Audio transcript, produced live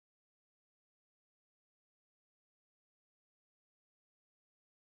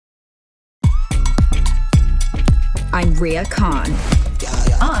Ria Khan.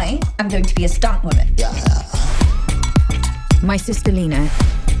 I am going to be a stunt woman. My sister Lena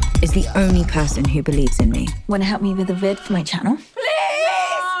is the only person who believes in me. Want to help me with a vid for my channel?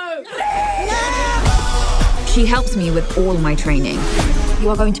 She helps me with all my training. You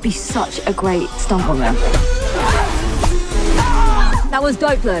are going to be such a great stunt woman. That was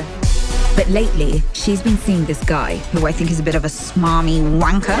dope though. But lately, she's been seeing this guy, who I think is a bit of a smarmy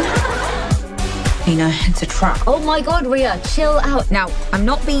wanker. Lena, it's a trap. Oh my God, Ria, chill out. Now, I'm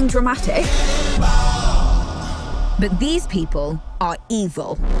not being dramatic, but these people are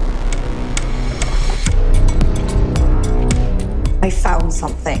evil. I found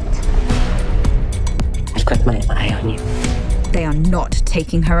something. I've got my eye on you. They are not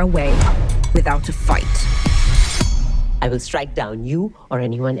taking her away without a fight. I will strike down you or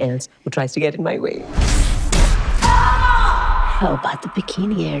anyone else who tries to get in my way. How about the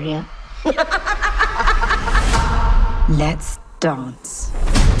bikini area? Let's dance.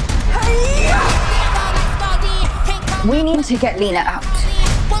 We need to get Lena out.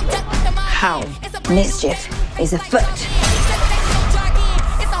 How? Mischief is afoot.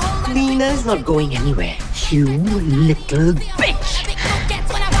 Lena's not going anywhere. You little bitch!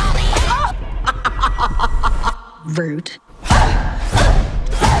 Rude.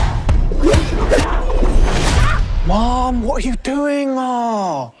 Mom, what are you doing?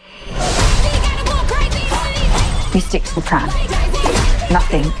 Oh. We stick to the plan.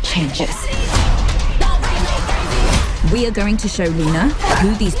 Nothing changes. We are going to show Lena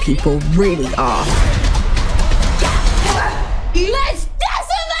who these people really are. Let's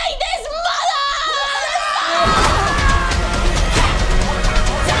decimate this mother!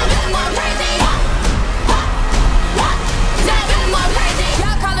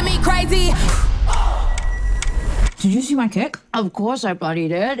 Y'all calling me crazy. Did you see my kick? Of course I bloody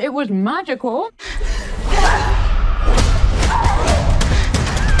did. It was magical.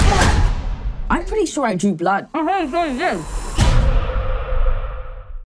 I'm pretty sure I drew blood. Oh, hey,